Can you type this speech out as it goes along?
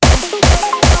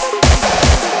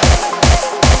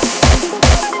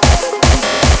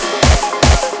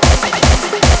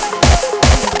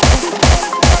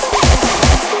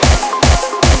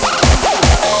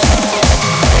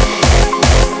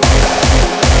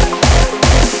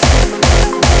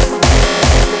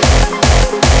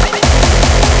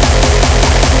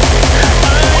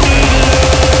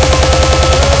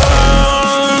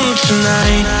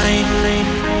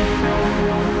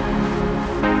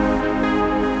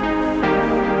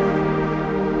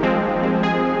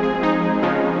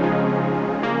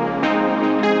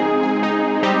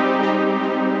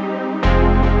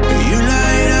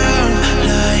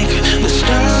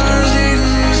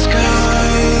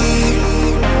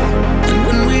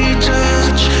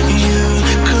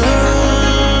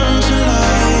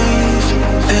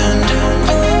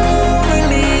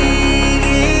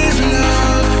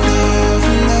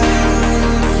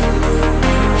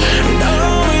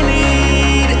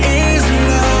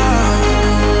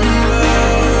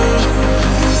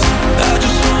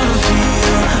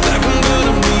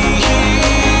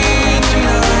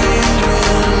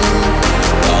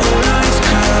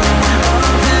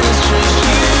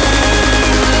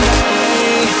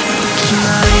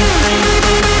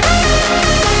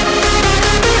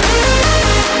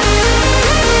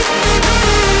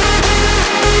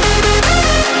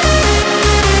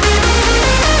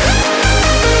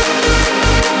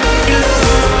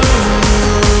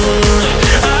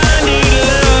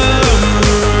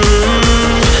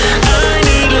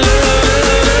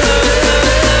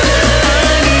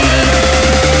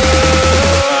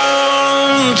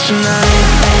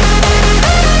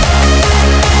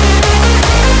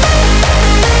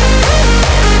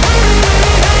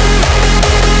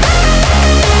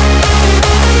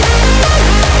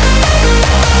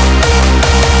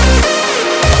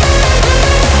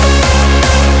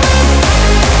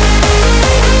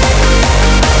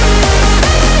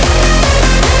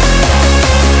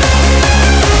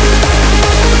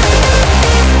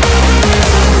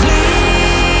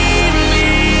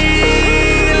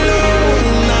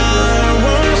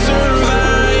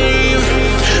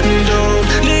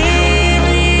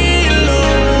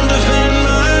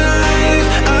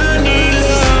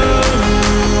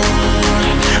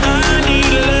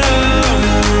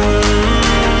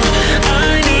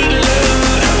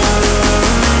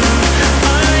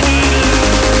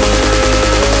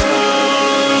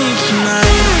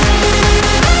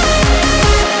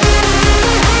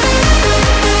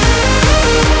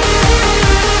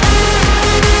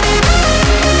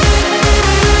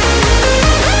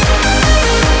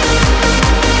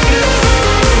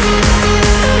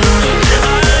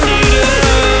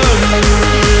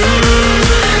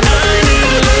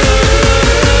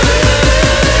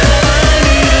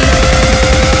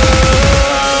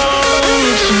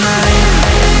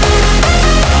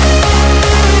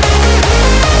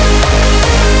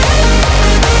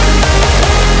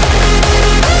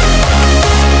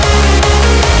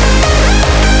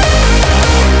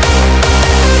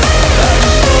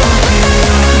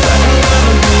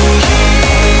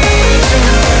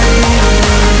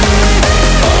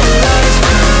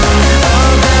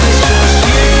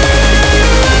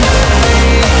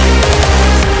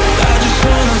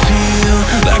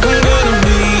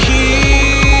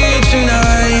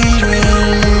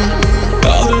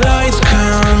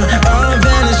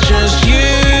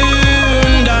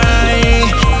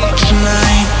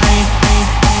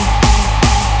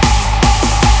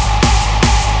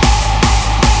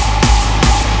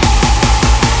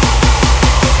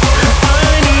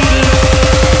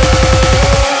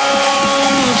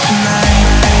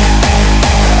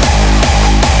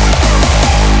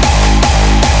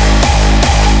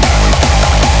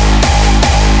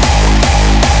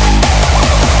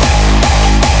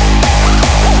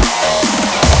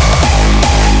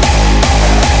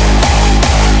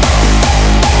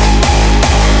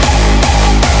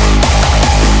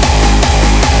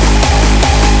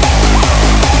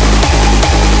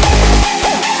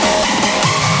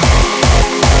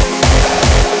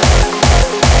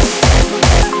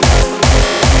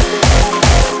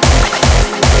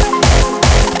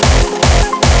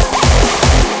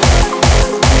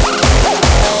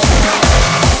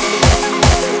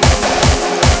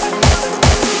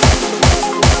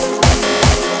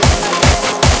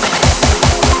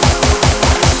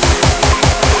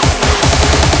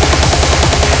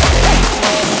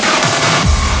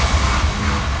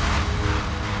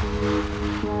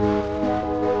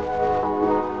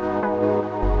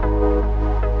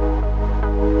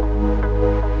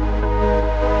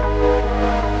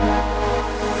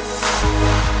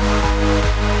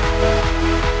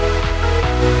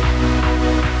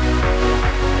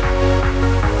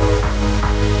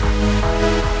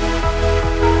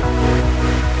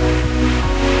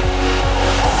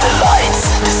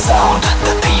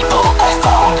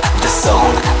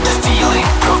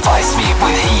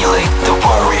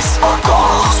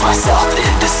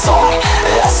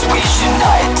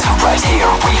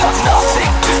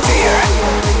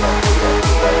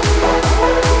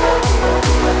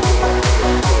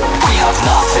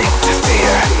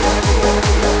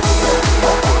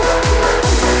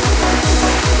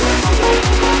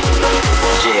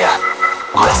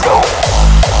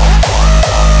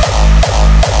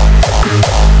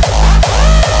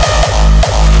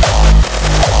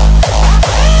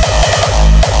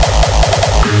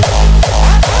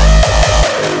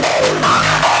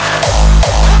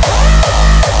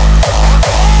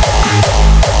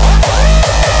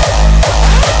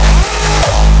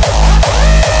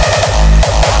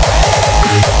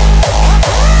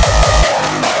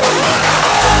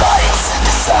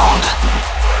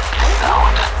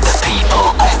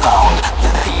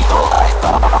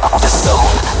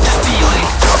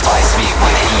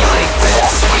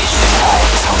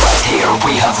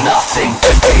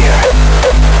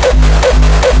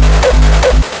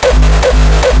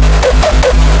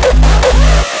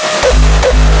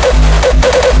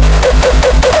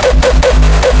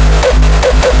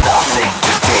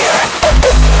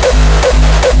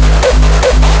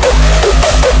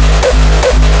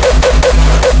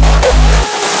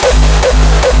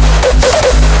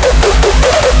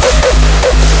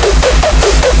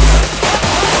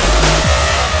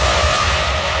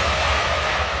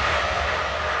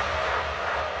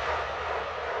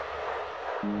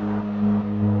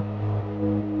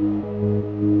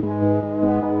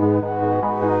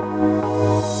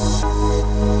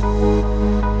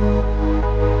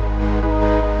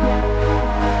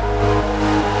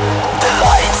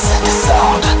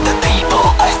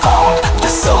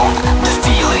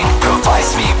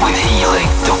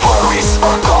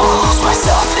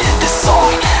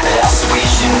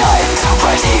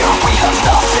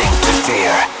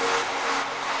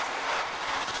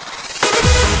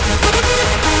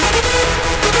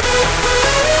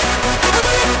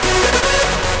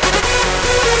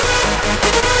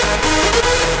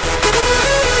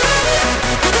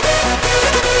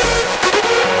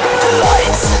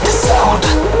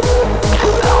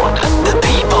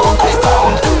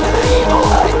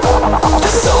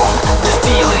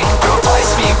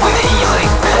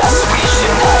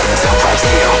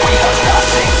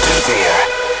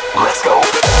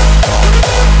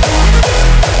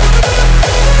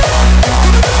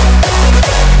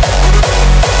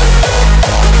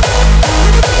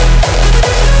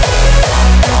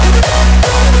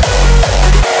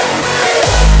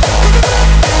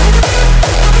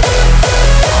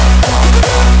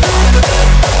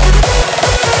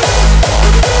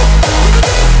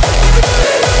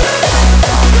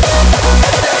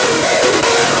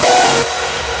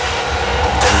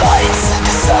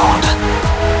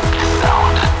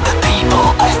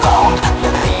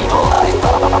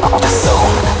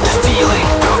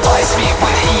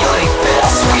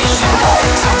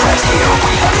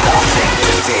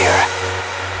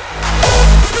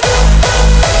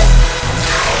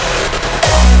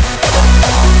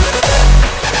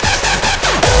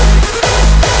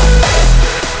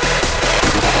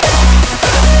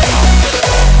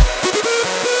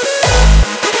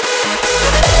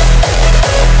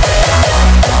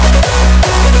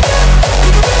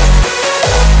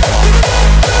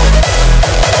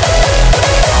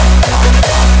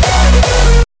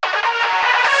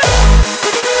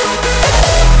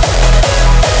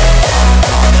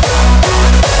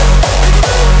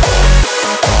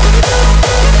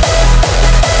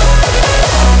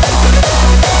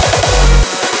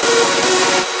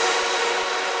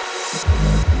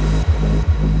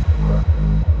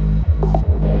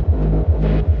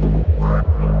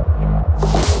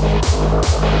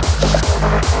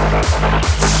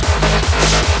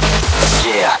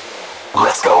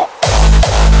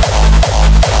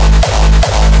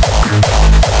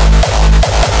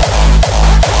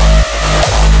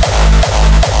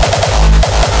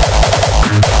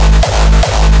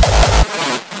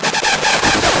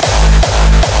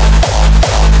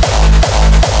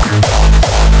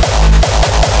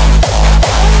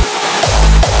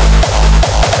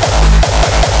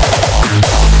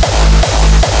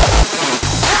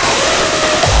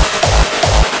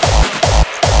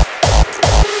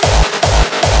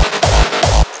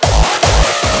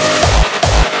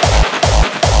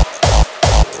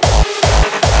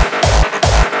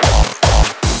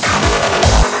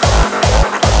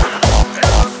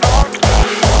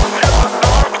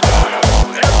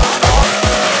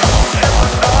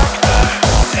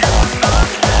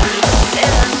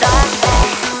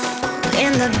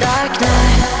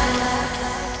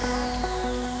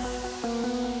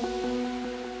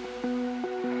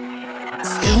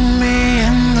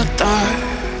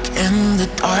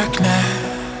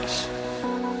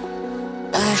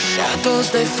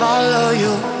they follow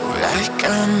you like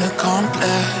an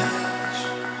accomplice.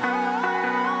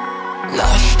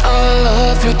 Lost all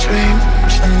of your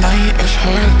dreams, the night is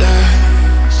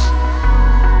heartless.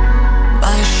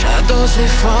 My shadows, they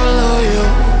follow you.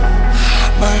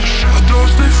 My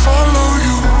shadows, they follow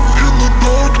you in the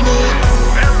darkness.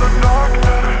 In the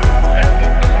darkness.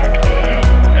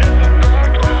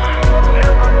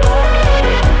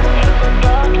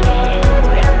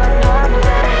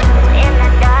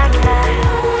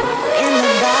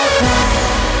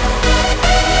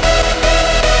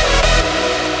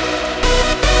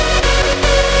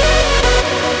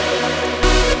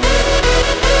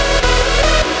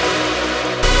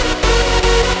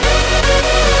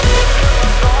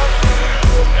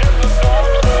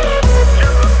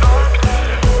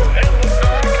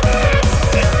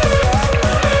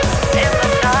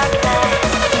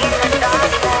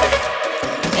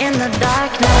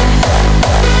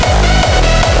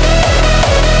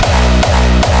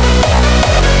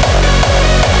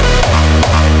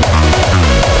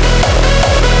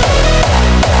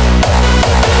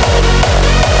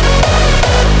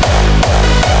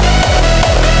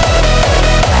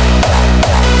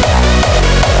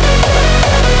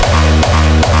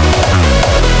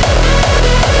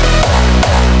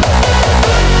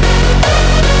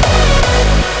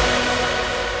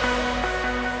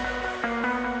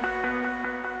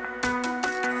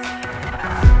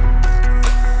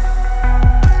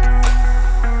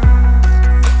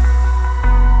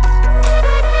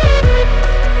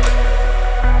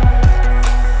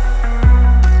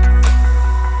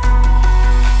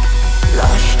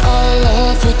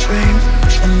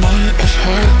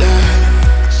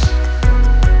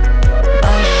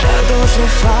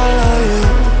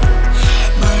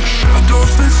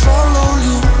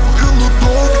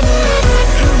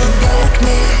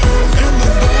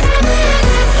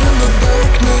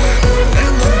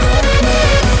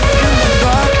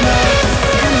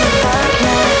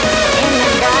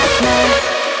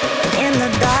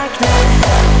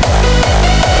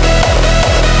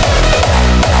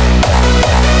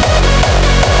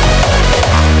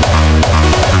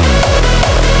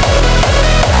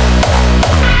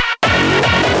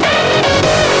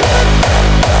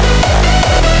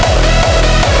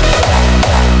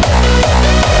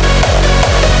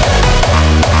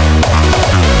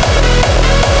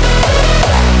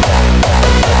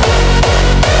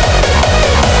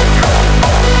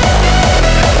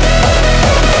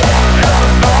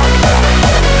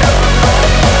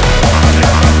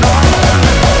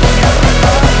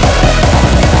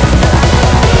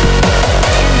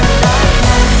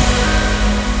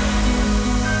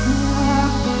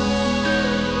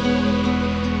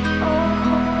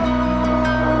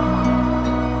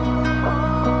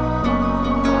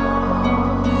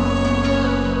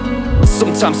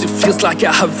 Sometimes it feels like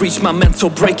I have reached my mental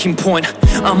breaking point.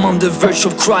 I'm on the verge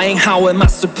of crying, how am I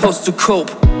supposed to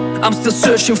cope? I'm still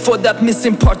searching for that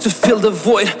missing part to fill the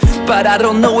void, but I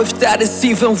don't know if that is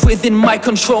even within my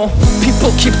control.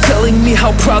 People keep telling me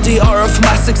how proud they are of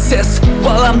my success,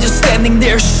 while I'm just standing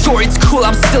there, sure it's cool,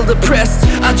 I'm still depressed.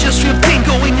 I just feel pain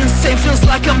going insane, feels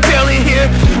like I'm barely here.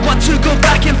 Want to go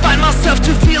back and find myself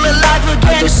to feel alive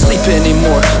again. I don't sleep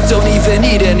anymore, don't even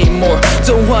eat anymore,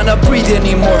 don't wanna breathe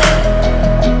anymore.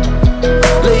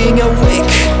 Laying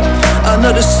awake,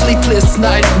 another sleepless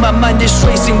night. My mind is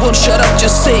racing, won't shut up,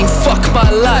 just saying fuck my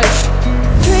life.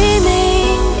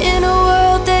 Dreaming in a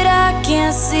world that I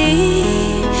can't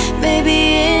see.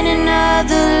 Maybe in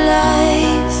another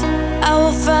life I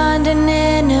will find an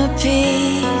inner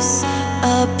peace,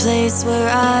 a place where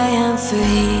I am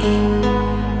free.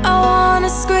 I wanna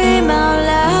scream out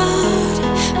loud,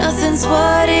 nothing's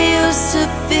what it used to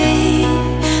be.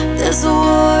 There's a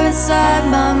war inside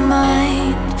my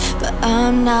mind, but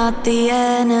I'm not the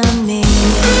enemy.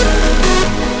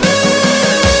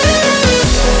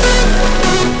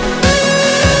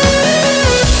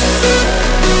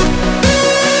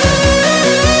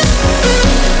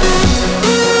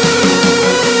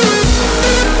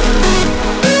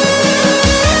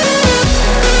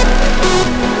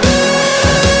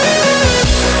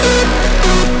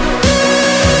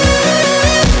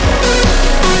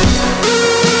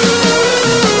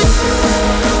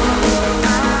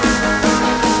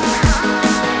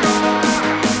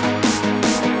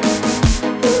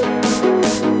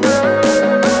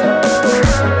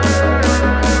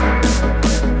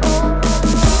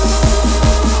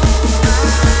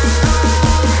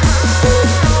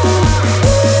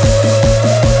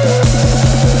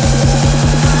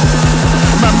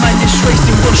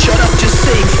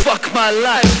 My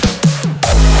life.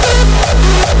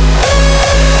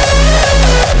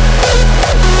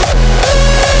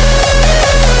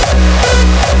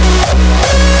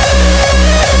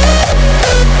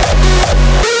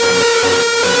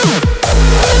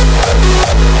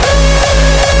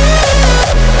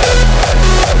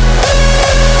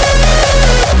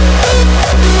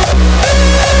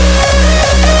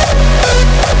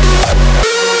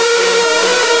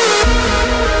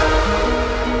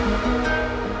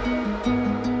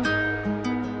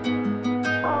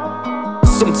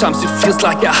 Sometimes it feels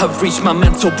like I have reached my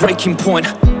mental breaking point.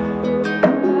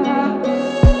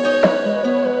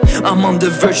 I'm on the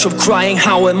verge of crying,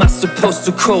 how am I supposed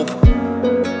to cope?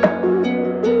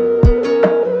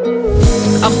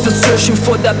 I'm still searching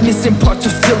for that missing part to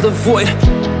fill the void.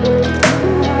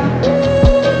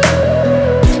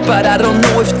 But I don't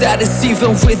know if that is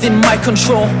even within my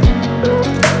control.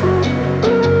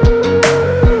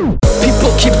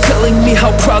 People keep telling me how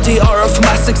proud they are of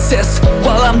my success,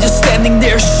 while I'm just standing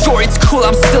there, sure it's cool,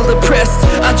 I'm still depressed.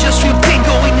 I just feel pain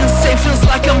going insane, feels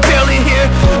like I'm barely here.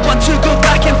 Want to go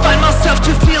back and find myself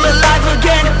to feel alive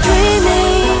again.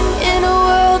 Dreaming in a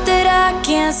world that I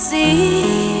can't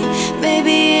see.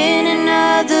 Maybe in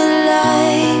another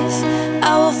life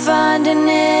I will find an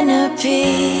inner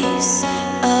peace,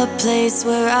 a place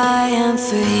where I am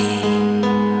free.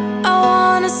 I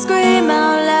wanna scream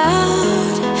out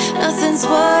loud, nothing's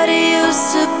what it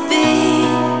used to be.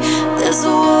 There's a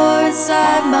war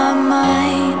inside my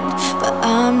mind, but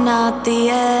I'm not the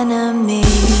enemy.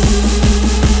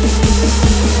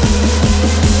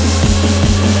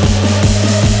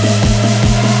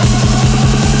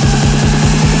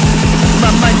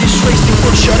 My mind is racing,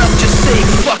 won't shut up, just saying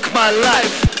fuck my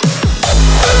life.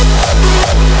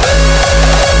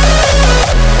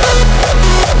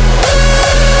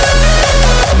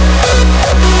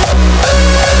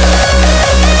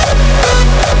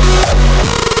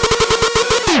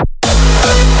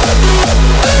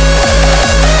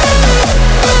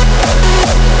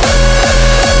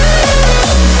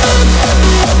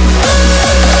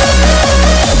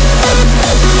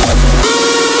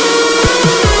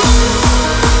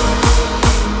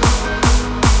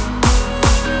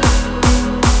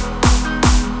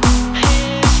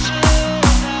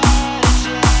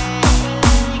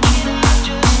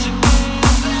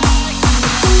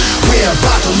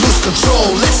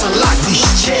 Control, let's unlock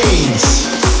these chains.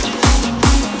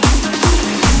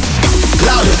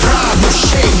 Loud and proud, no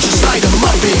shame, just light them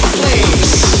up in flames.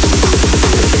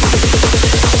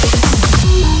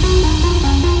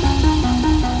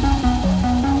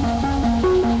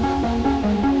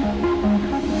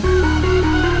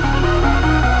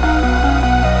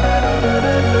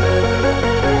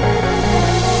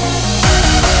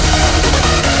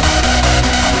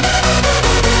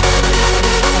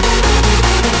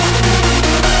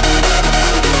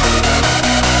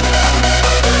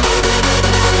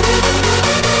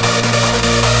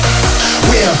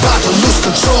 About to lose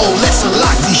control, let's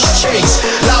unlock these chains.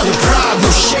 Loud and proud, no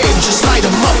shame, just light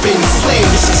them up in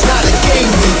flames. It's not a game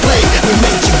we play, we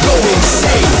make you go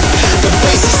insane. The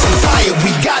place is on fire,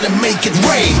 we gotta make it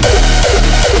rain.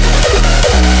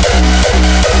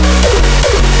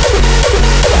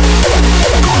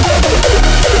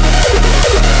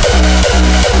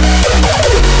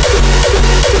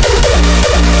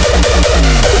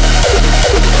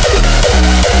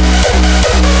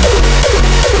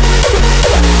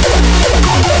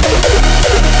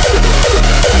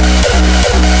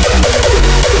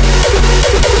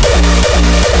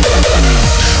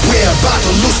 About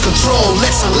to lose control,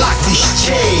 let's unlock these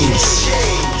chains.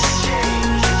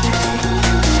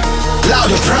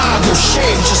 Loud and proud, no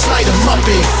shame, just light them up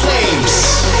in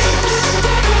flames.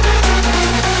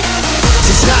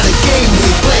 It's not a game we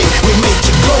play, we make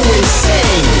you go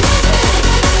insane.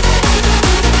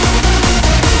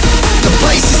 The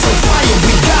place is on fire,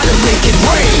 we gotta make it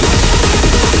rain.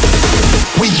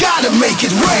 We gotta make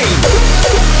it rain.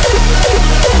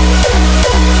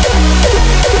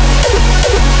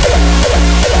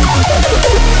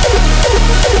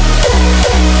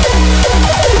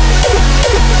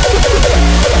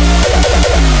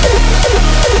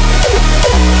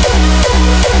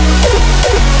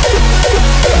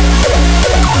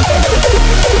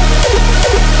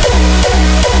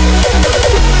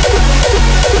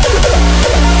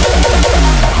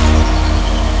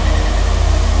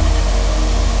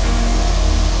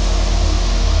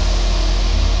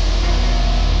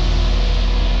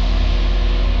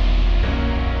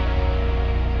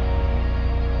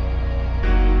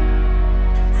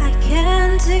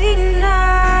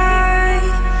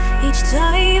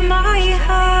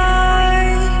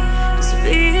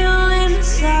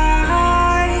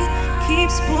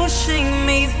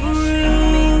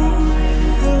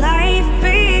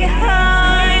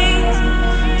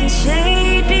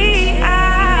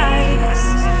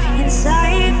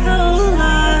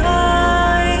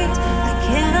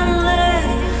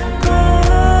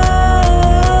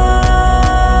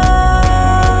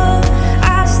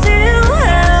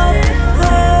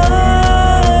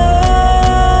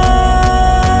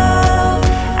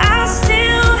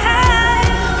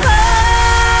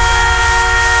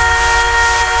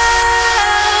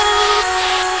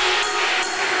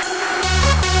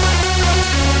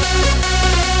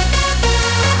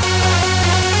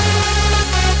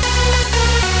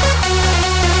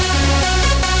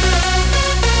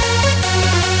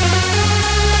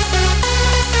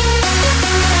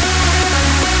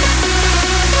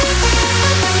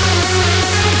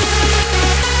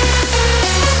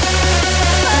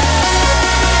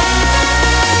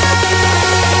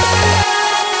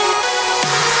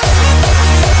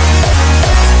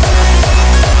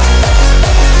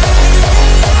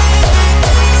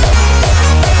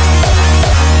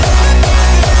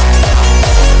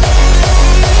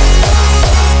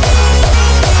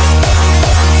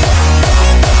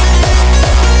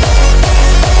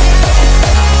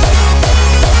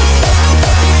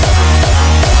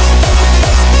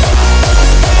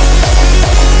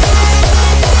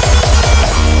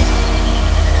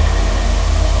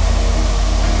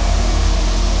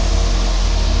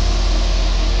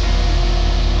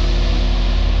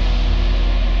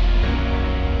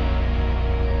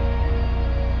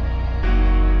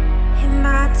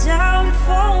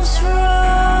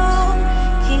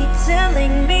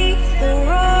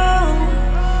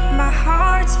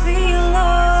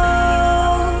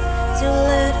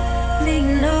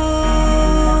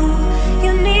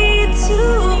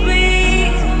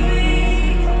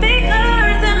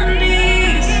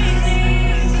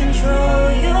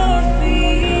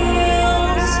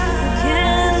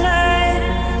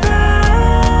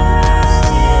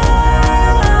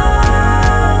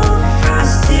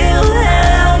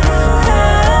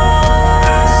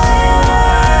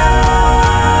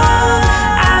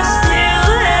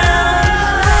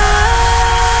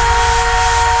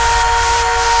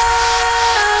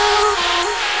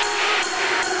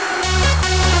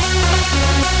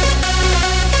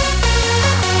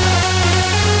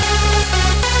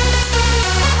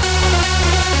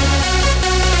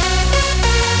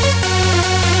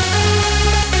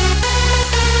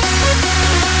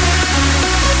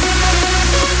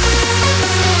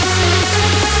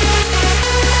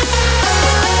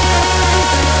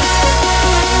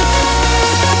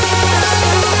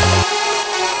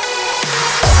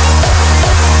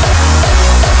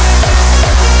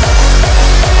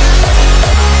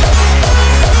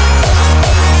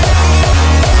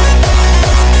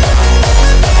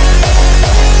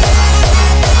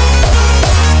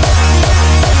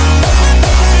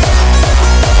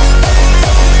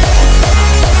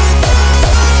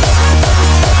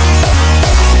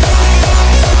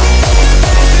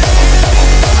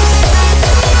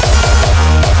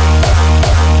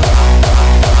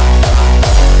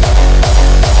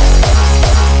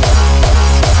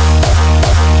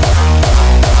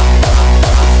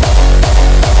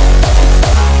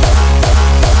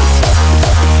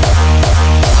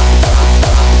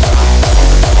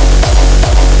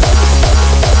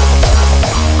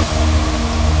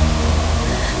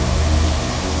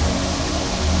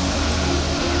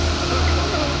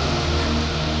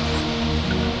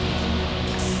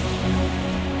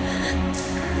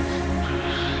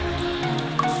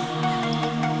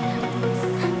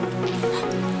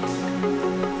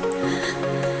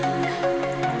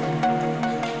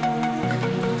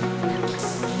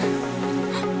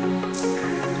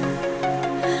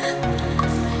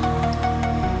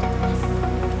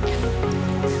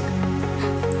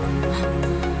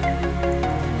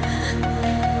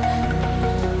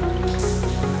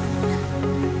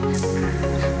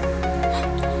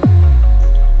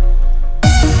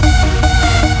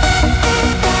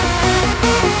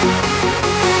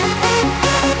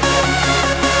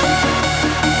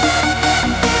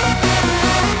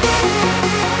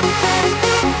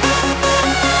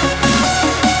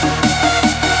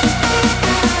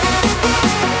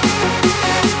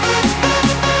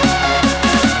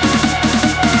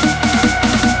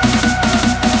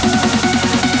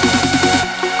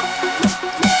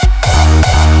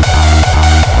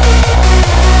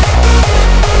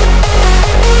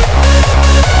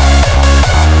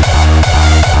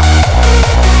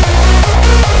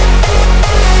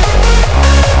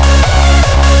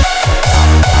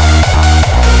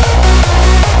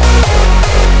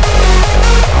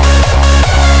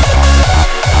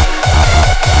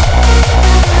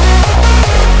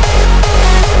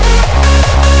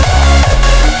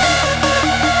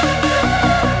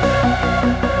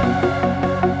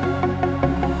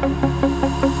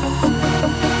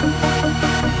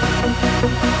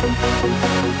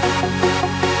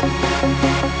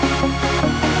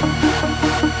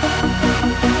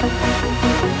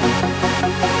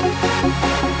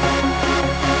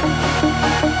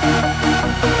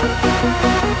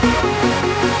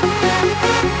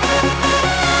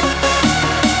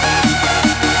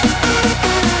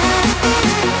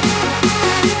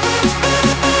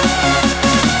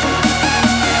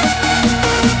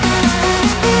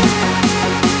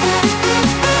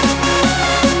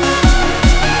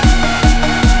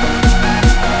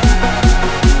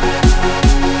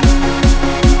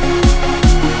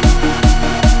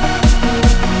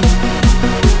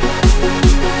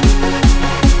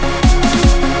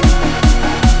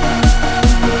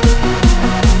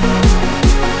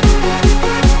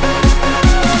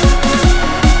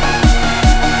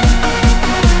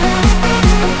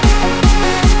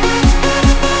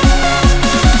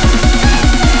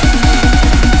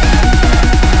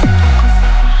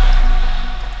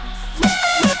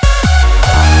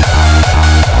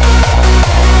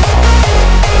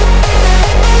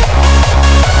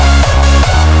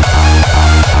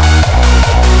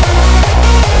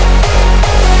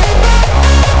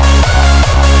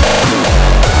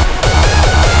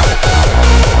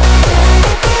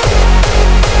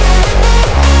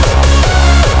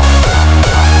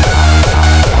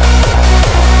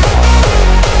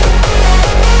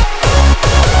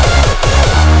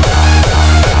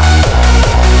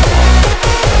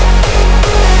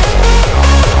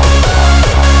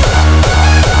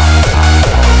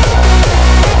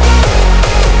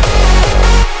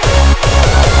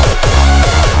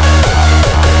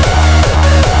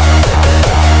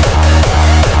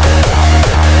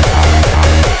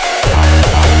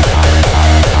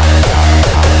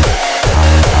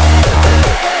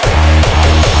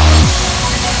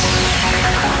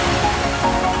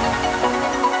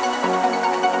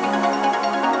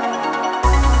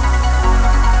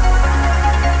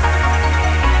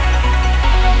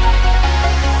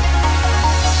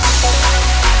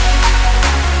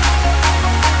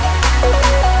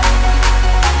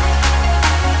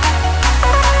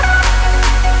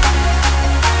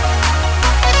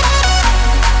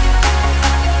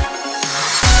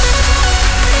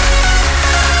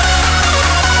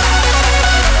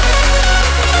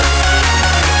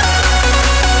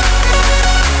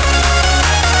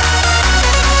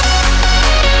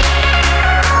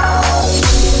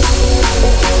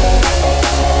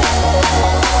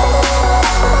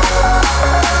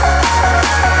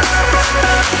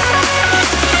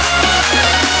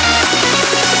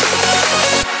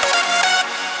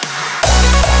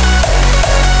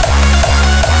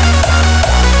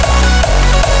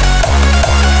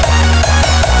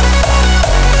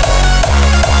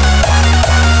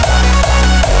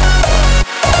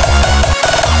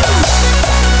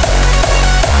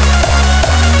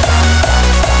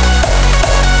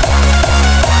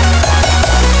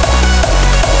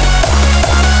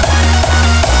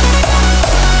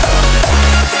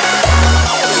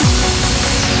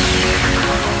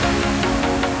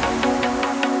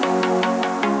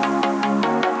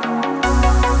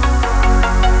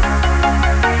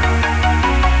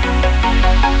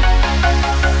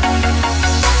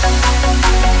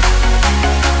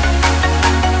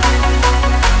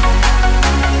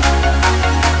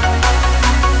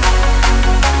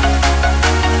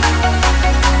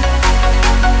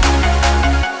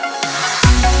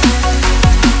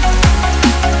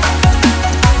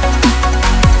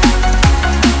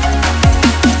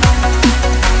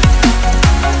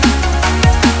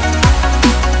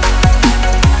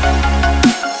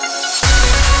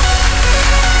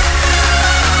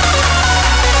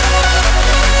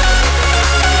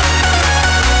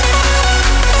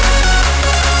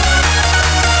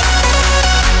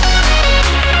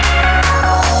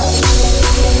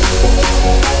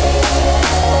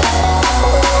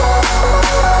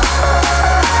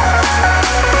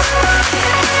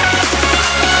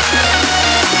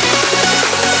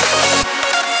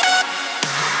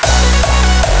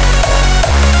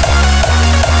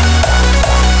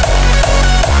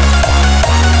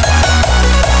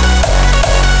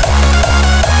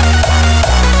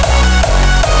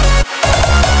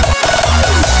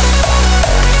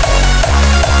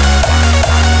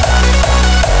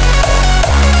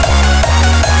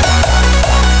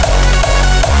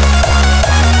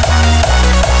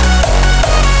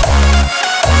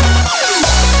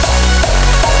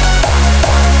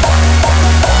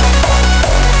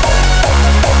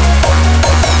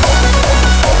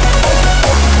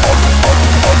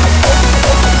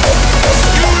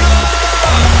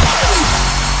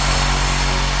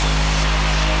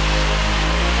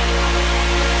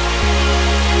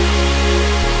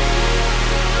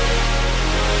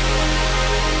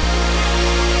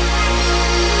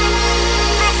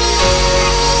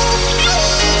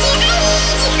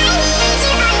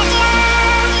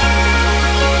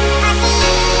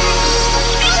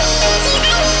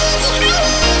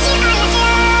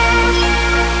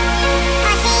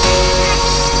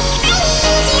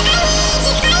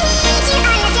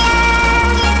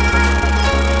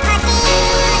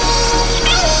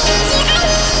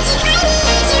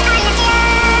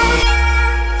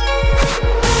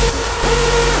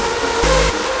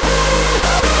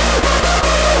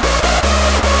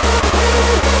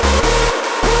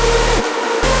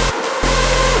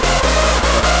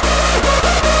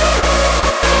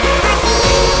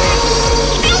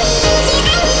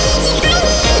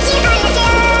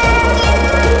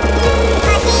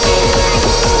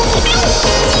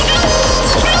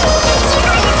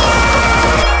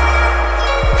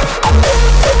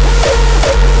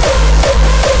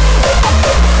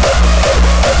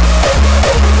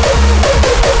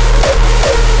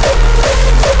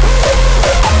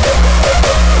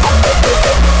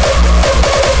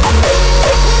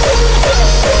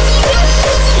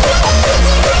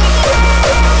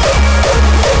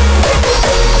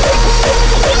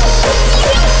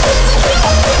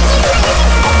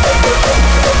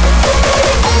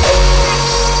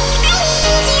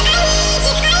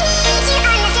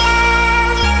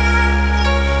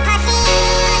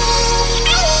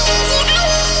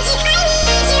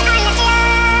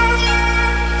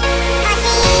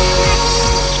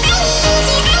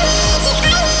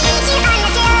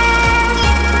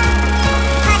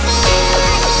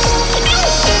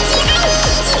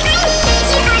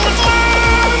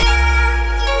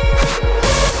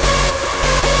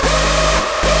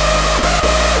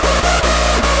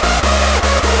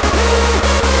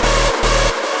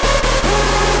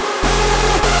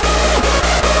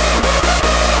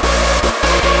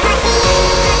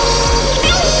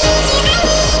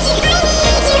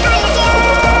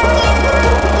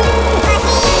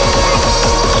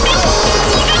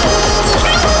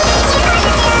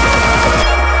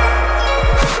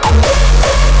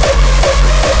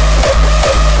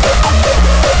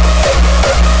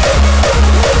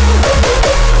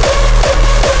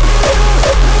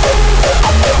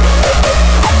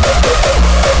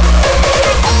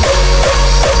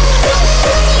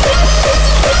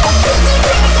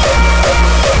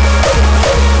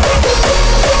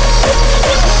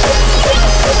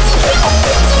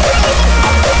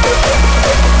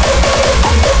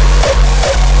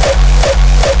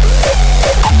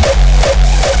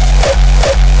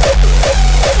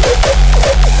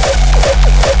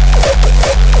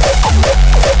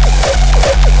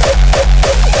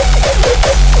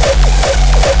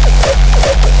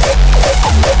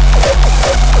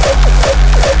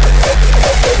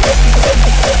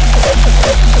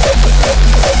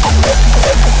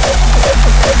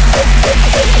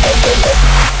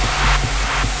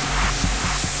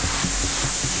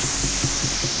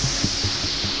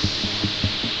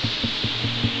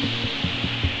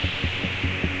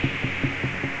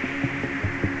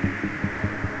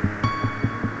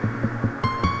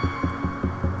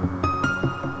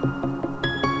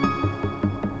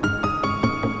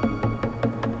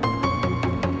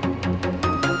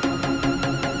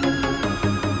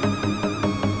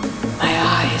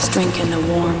 drink in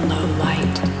the warm, low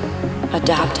light,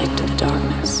 adapting to the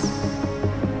darkness.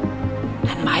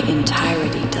 And my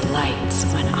entirety delights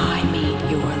when I meet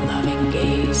your loving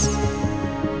gaze.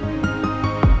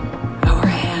 Our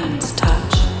hands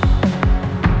touch,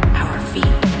 our feet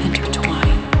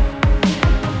intertwine,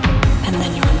 and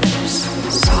then your lips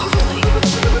softly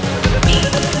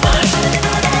meet mine.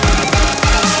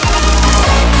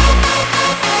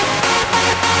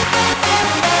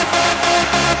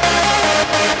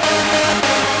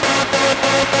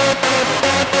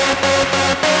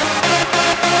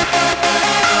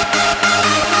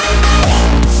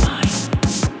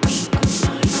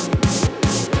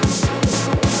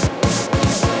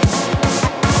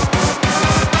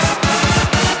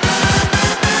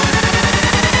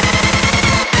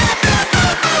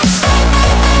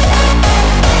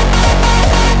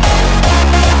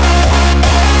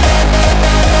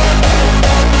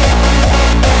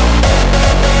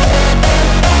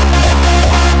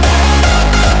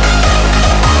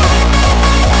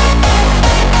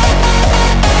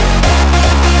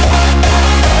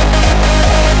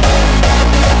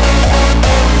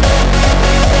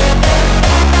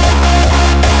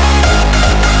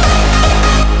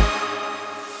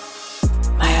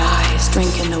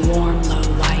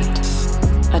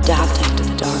 Adapting to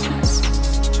the darkness,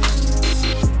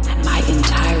 and my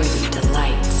entirety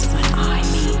delights when I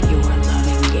meet your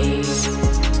loving gaze.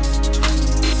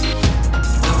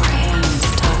 Our hands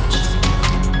touch,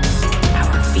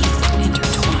 our feet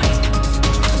intertwine,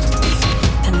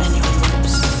 and then your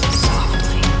lips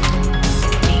softly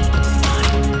meet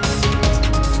mine.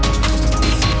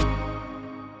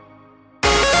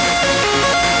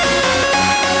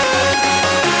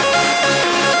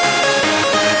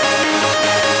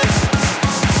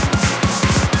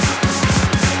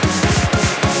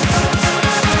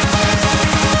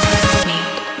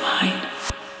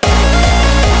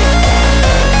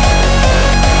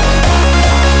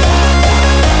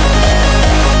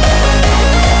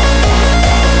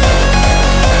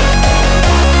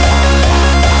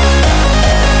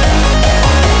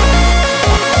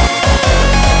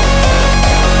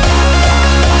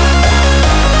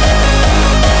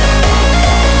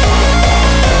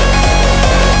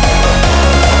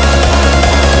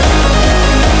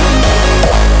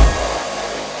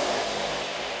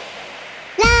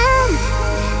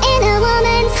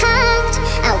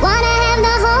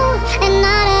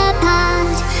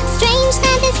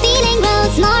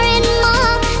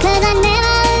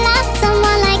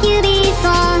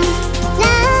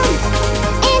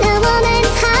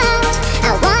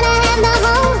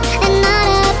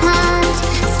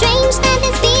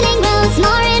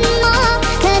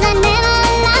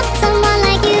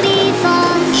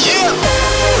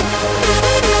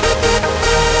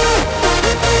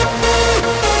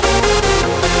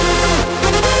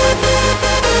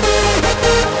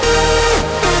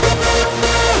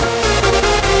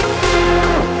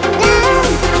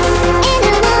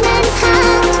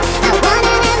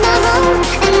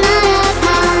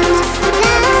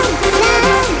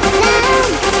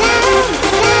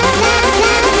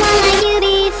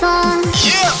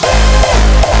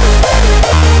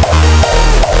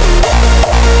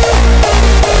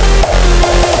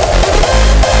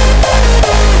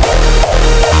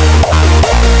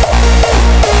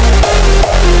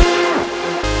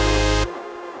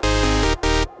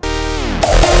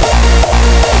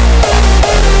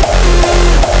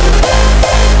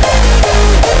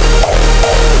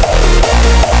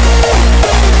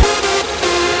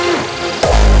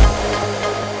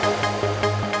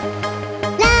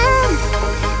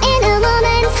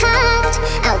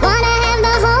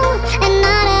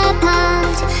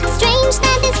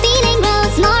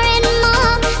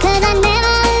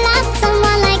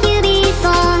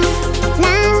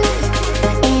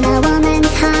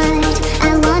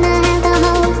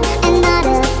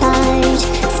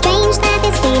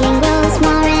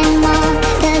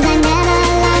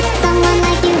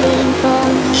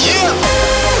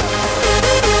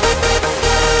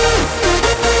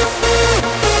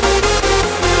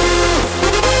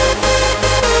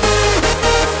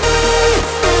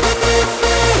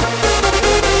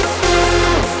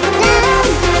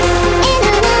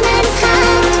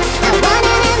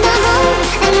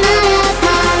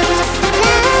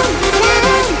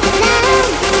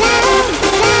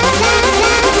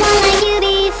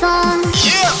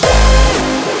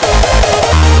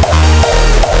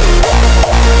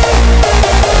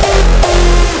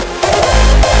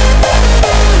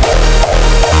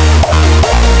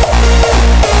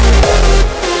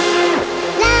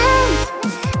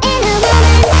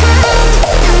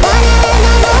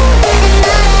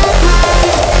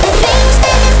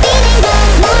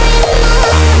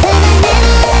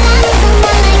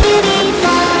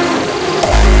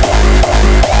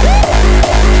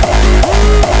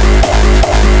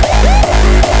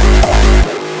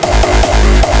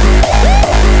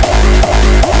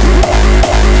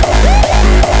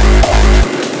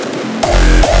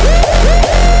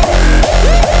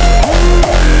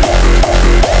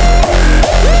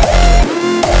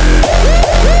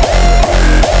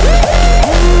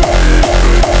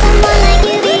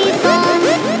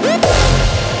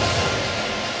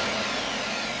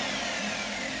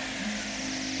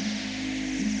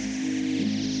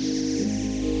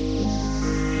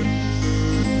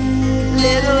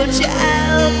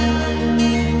 child.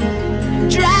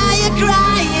 Dry your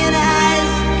crying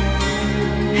eyes.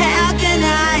 How can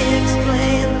I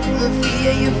explain the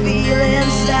fear you feel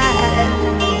inside?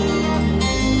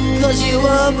 'Cause you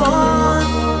were born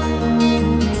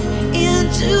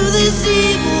into this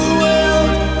evil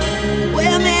world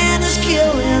where man is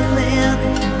killing man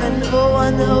and no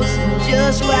one knows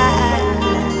just why.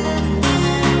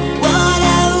 What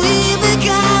have we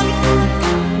become?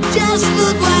 Just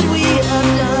look what we have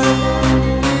done.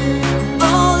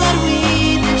 All that we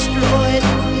destroyed,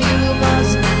 you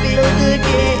must build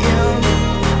again.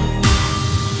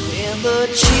 When the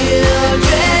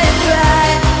children cry,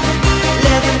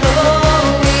 let them know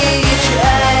we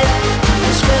tried.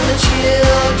 'Cause when the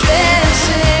children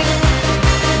sing,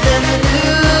 then the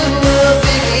new world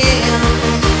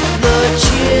begins. The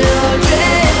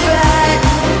children cry,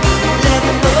 let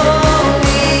them know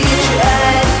we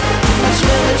tried. 'Cause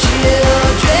when the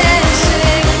children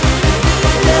sing,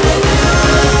 then the new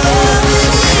world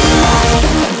begins.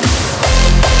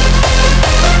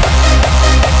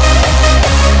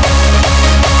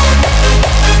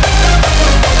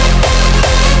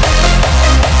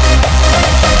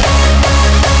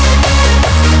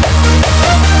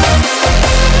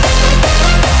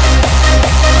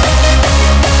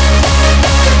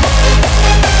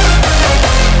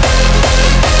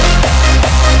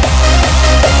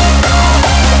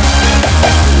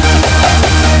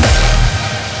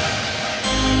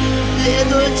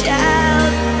 Little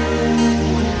child,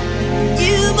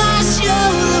 you must show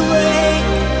the way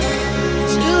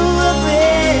to a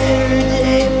better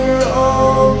day for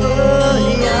all the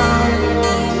young.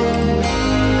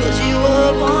 'Cause you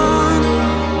were born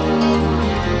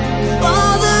for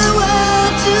the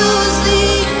world to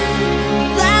see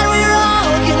that we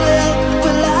all can live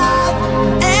with love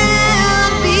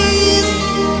and peace.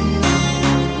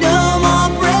 No more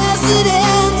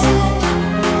presidents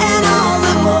and all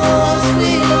the wars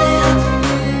we live.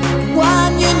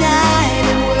 One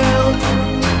united world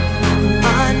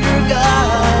under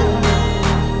God.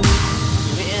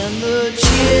 When the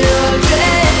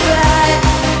children cry,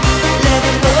 let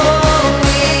them know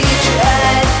we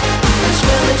tried. 'Cause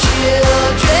when the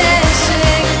children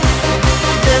sing,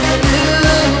 then the new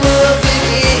world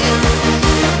begins.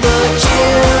 The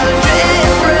children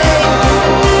pray,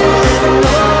 let them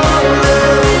know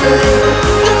they'll pray.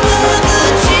 'Cause when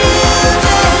the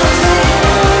children sing,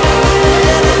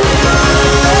 then the new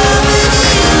world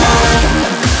begins.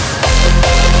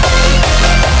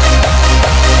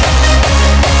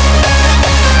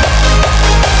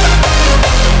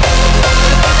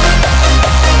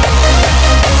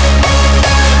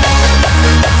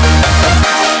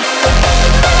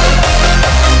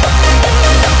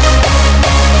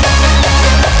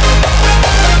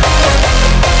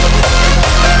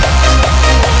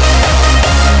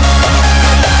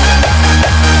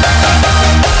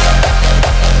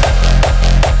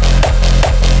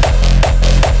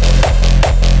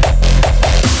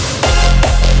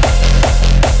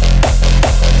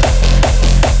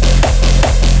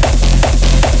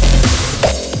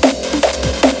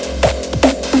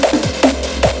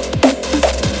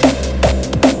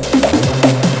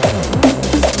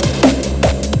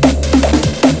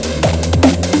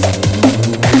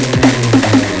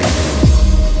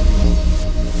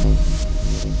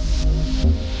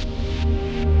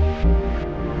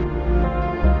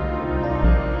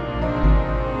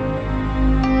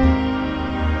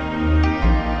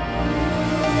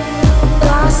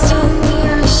 Lost in the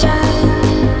ocean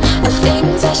of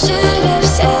things I should have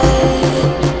said.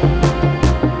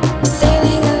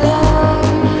 Sailing alone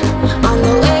on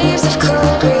the waves of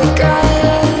cold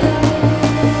regret.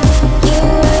 You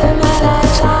were my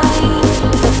lifeline,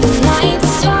 but the night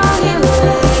swung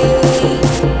away.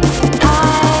 I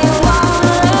won't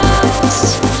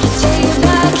rest till you're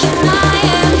back in my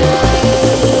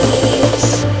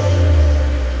embrace.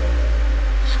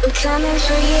 I'm coming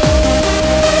for you.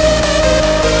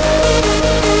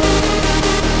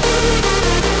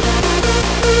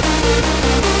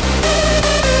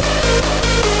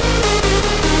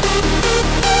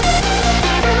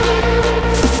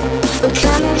 I'm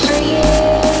coming for you.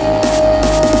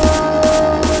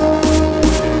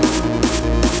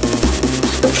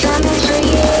 I'm coming for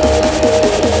you.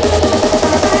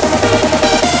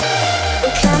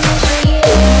 I'm coming for you.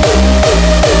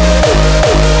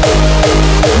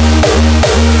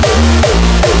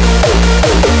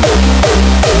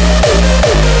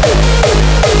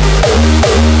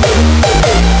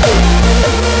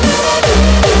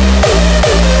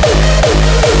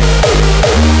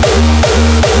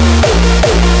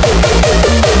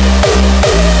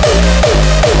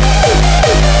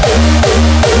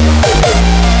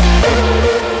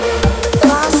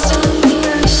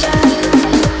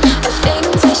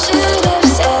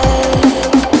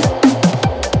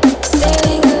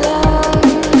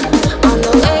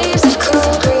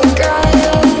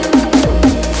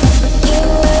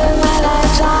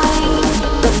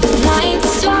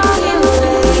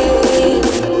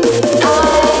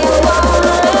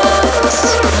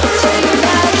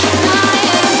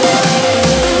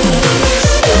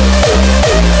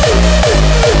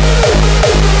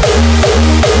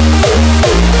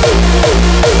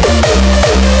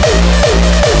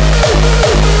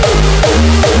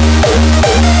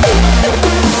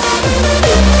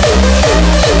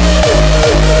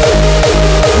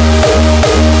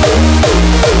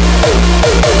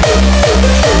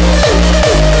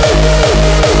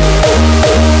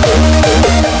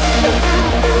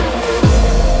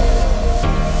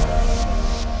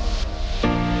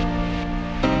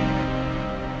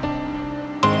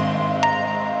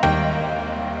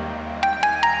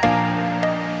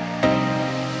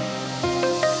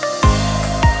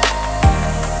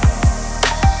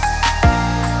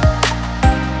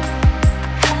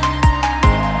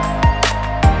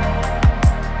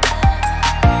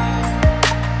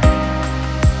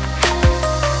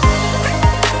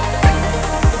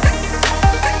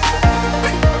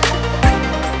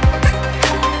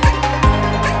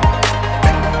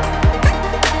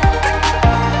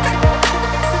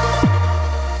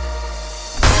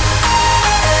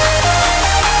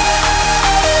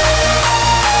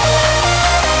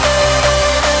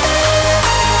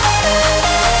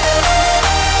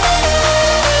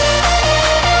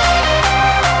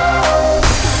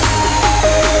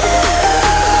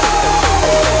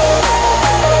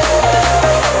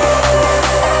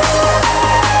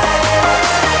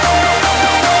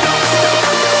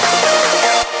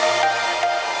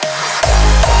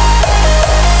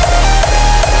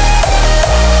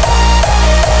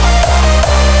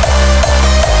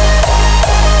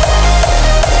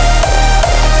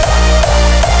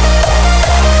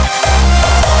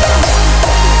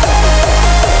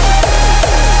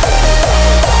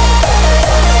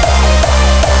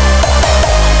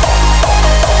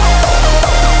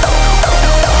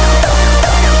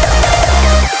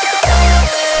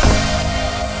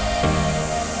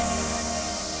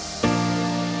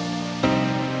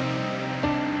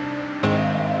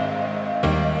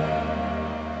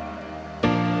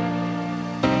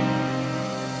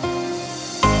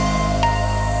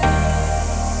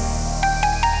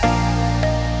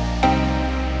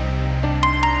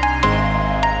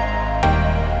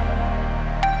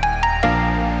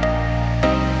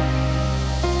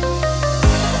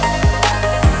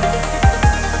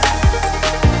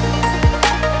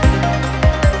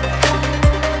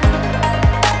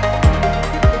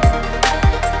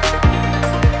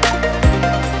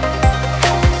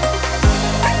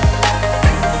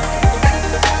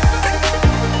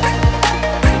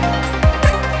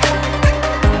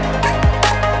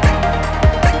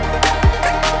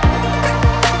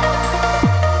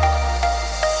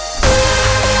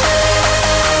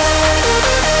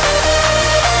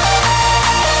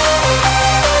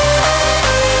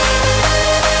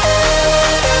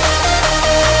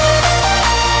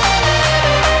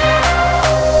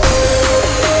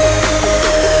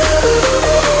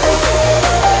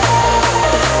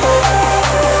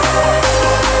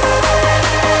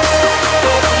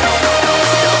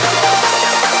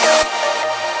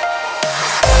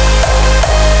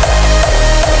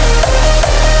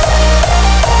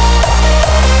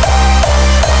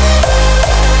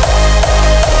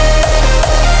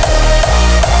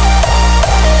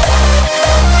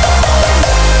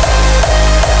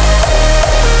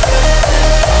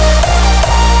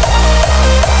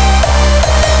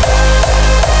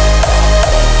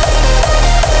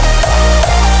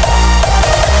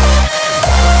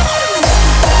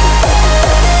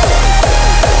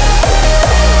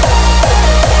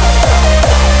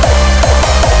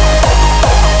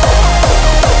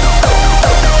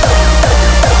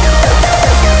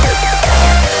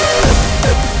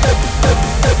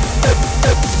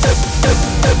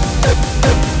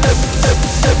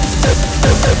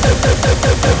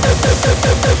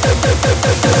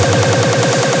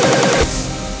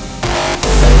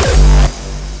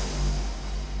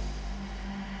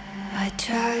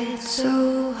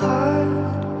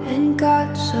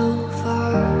 got so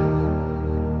far,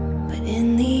 but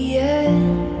in the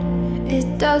end,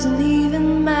 it doesn't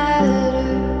even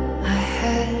matter. I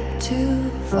had to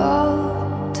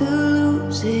fall to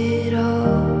lose it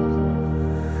all,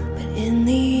 but in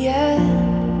the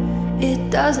end,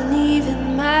 it doesn't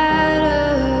even matter.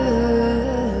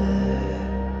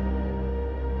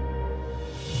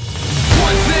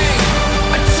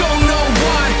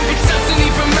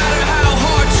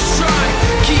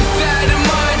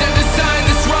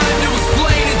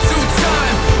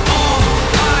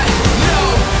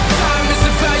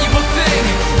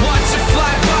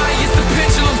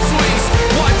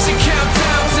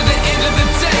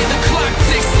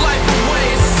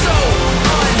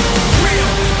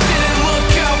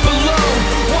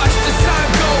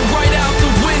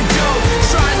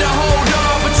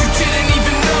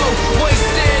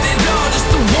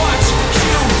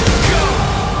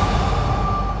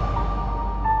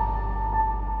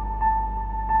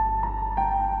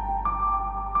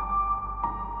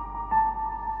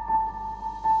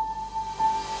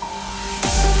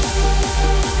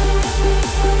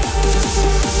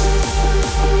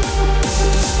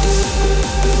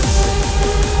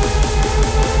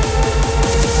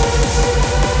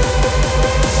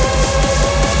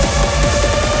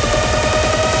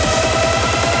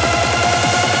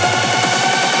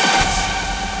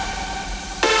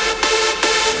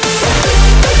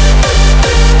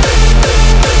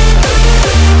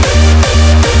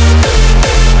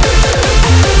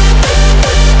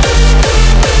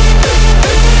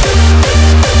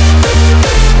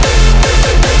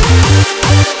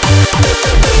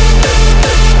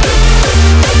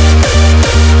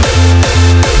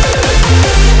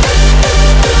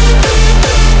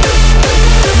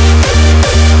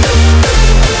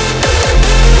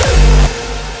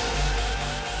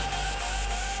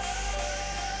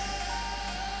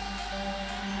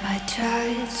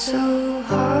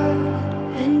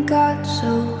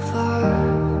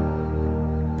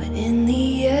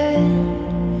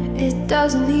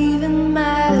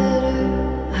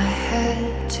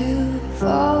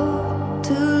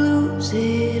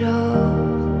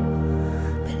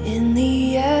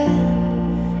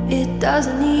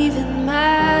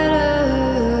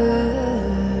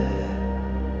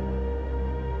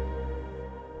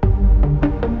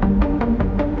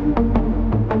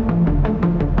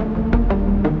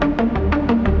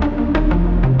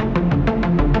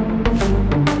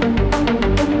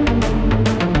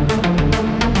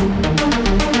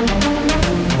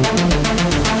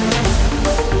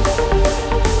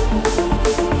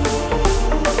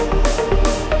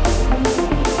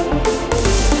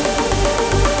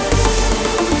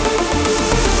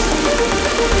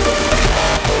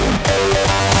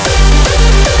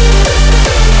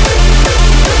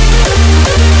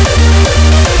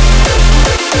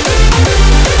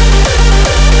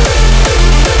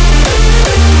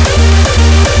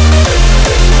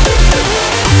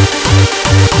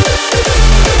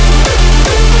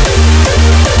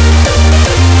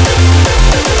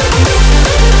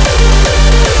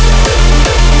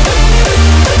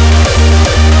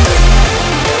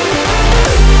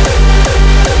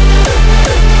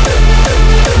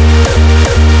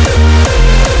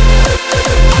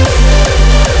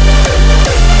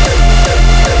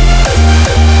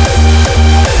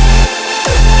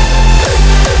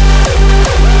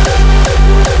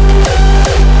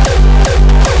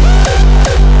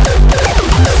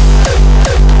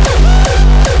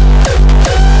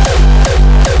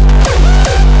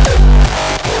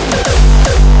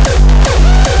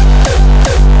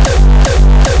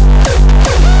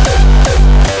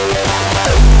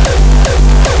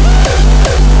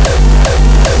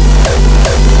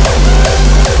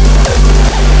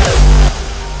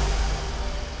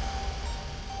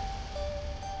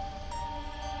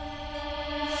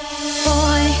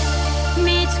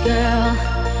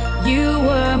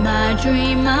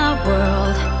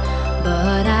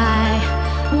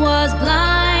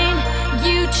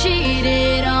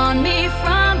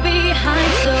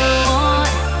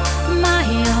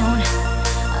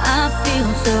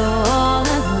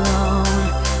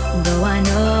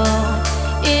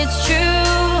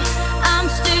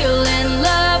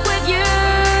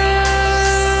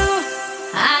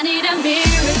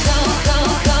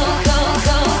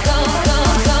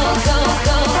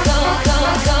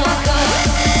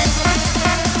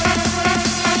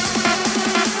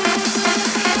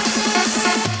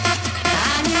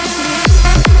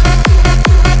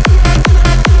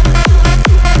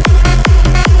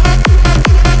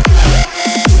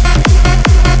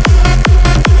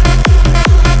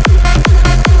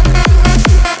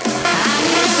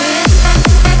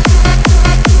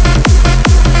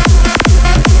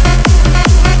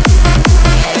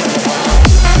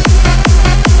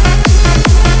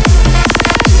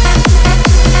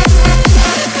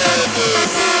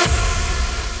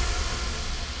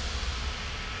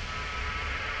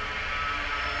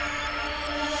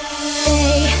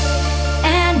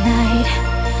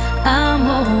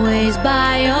 always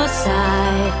by your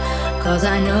side. 'Cause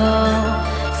I know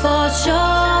for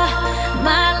sure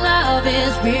my love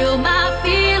is real, my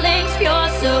feelings pure.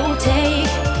 So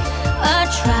take a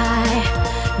try,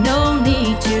 no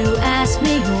need to ask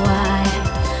me why.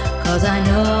 'Cause I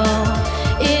know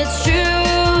it's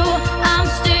true, I'm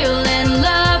still in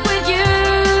love with you.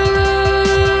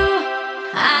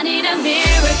 I need a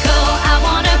miracle, I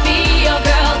wanna be your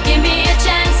girl. Give me a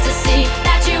chance to see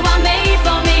that you are made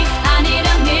for me. I need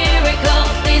a miracle,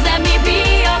 please let me be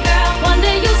your girl. One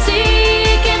day you'll see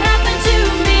it can happen to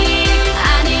me.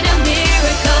 I need a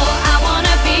miracle, I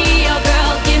wanna be your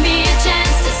girl. Give me a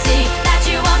chance to see that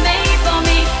you are made for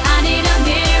me. I need a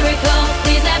miracle,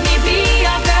 please let me be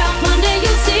your girl. One day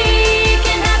you'll see it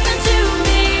can happen to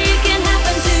me, it can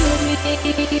happen to me.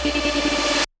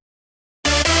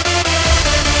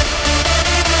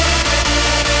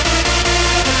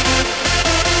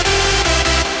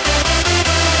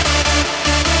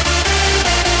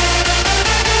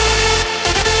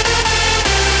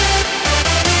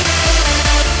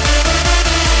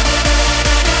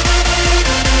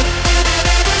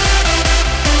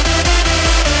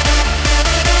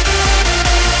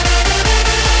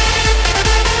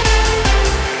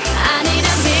 I need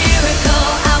a miracle,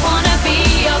 I wanna be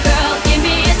your girl. Give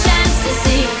me a chance to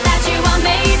see that you are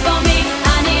made for me.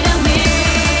 I need a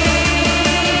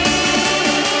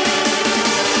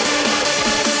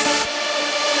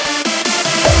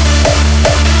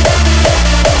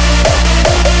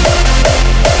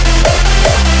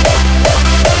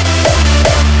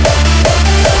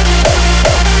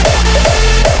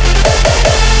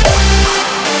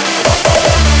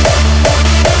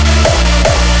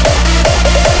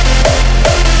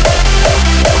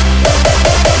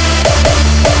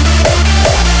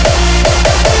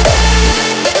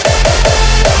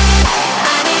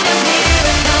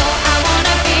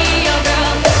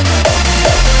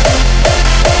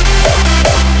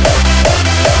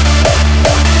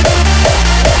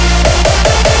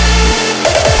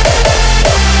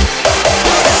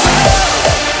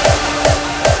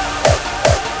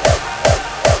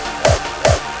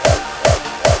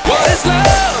What is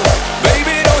love?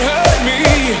 Baby, don't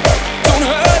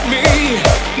hurt me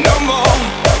no more.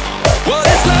 What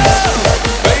is love?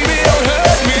 Baby, don't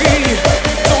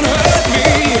hurt me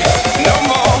no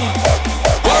more.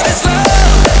 What is love?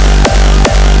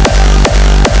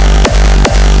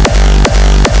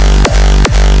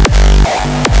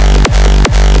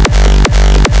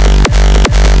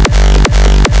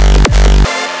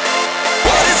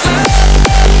 What is love?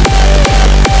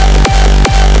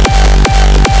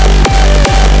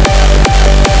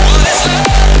 What is love?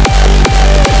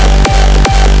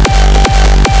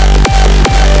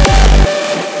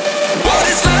 What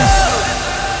is love?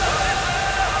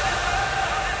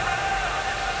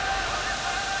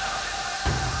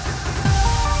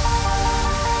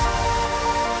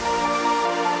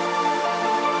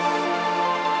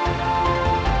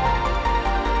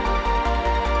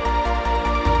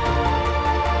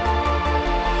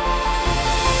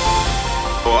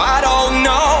 Oh, I don't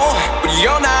know, but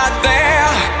you're not there.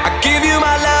 I give you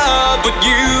my love, but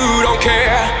you don't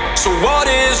care. So what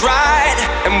is right?